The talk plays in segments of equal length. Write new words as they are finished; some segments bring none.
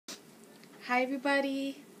Hi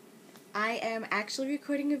everybody, I am actually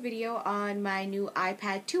recording a video on my new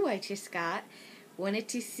iPad 2 I just got. Wanted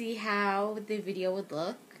to see how the video would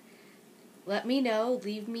look. Let me know,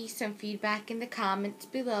 leave me some feedback in the comments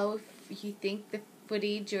below if you think the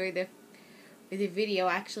footage or the video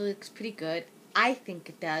actually looks pretty good. I think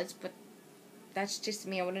it does, but that's just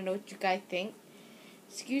me. I want to know what you guys think.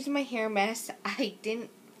 Excuse my hair mess. I didn't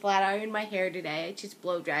flat iron my hair today. I just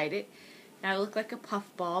blow dried it. Now I look like a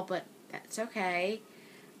puffball, but that's okay.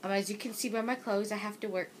 As you can see by my clothes, I have to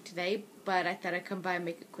work today, but I thought I'd come by and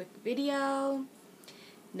make a quick video.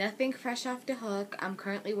 Nothing fresh off the hook. I'm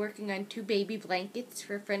currently working on 2 baby blankets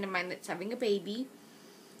for a friend of mine that's having a baby.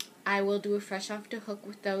 I will do a fresh off the hook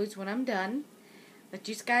with those when I'm done. Let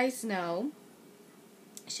you guys know.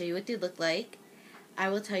 Show you what they look like. I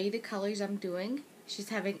will tell you the colors I'm doing. She's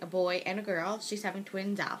having a boy and a girl. She's having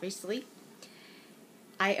twins, obviously.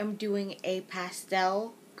 I am doing a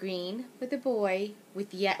pastel green for the boy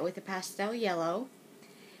with a pastel yellow,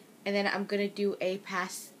 and then I'm gonna do a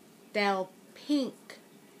pastel pink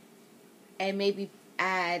and maybe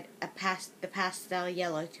add the pastel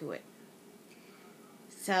yellow to it.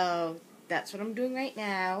 So that's what I'm doing right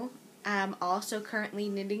now. I'm also currently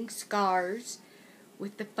knitting scarves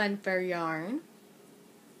with the Fun Fur yarn.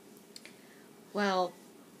 Well,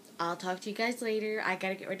 I'll talk to you guys later. I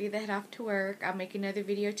gotta get ready to head off to work. I'll make another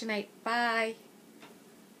video tonight. Bye!